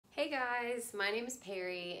Guys, my name is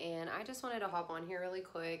Perry and I just wanted to hop on here really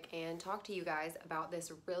quick and talk to you guys about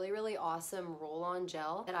this really awesome roll-on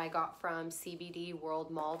gel that I got from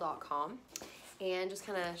cbdworldmall.com and just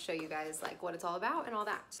kind of show you guys like what it's all about and all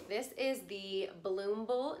that. This is the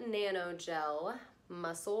Bloomble Nano Gel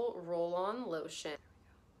Muscle Roll-On Lotion.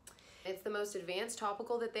 It's the most advanced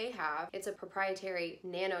topical that they have. It's a proprietary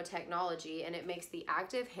nanotechnology and it makes the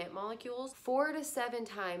active hemp molecules 4 to 7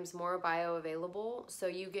 times more bioavailable, so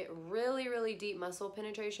you get really deep muscle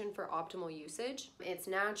penetration for optimal usage. It's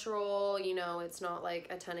natural, you know, it's not like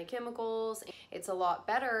a ton of chemicals. It's a lot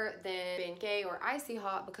better than Bengay or Icy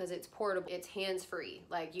Hot because it's portable. It's hands-free.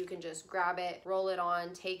 Like you can just grab it, roll it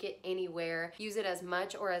on, take it anywhere, use it as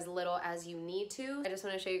much or as little as you need to. I just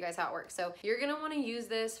want to show you guys how it works. So you're gonna want to use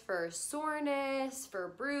this for soreness,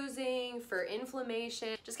 for bruising, for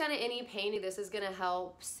inflammation, just kind of any pain. This is going to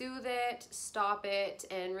help soothe it, stop it,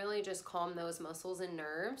 and really just calm those muscles and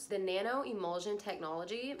nerves. The nano emulsion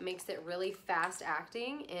technology makes it really fast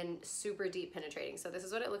acting and super deep penetrating. So this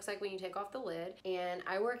is what it looks like when you take off the lid. And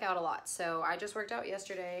I work out a lot, so I just worked out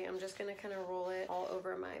yesterday. I'm just going to kind of roll it all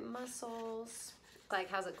over my muscles. Like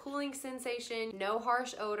has a cooling sensation, no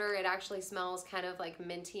harsh odor. It actually smells kind of like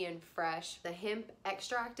minty and fresh. The hemp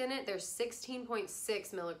extract in it, there's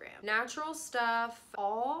 16.6 milligrams. Natural stuff,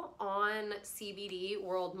 all on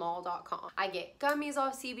cbdworldmall.com. I get gummies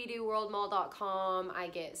off cbdworldmall.com. I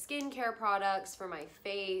get skincare products for my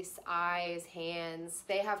face, eyes, hands.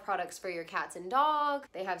 They have products for your cats and dog.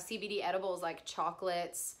 They have CBD edibles like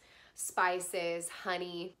chocolates, spices,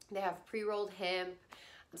 honey. They have pre-rolled hemp.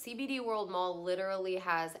 CBD World Mall literally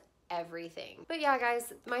has everything. But yeah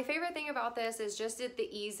guys, my favorite thing about this is just the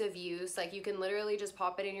ease of use. Like you can literally just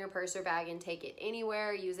pop it in your purse or bag and take it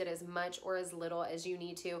anywhere, use it as much or as little as you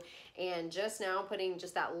need to. And just now putting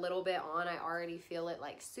just that little bit on, I already feel it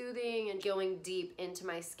like soothing and going deep into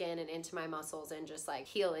my skin and into my muscles and just like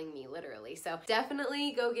healing me literally. So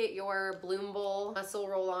definitely go get your Bloomble Muscle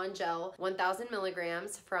Roll-On Gel 1000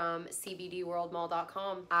 milligrams from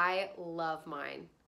cbdworldmall.com. I love mine.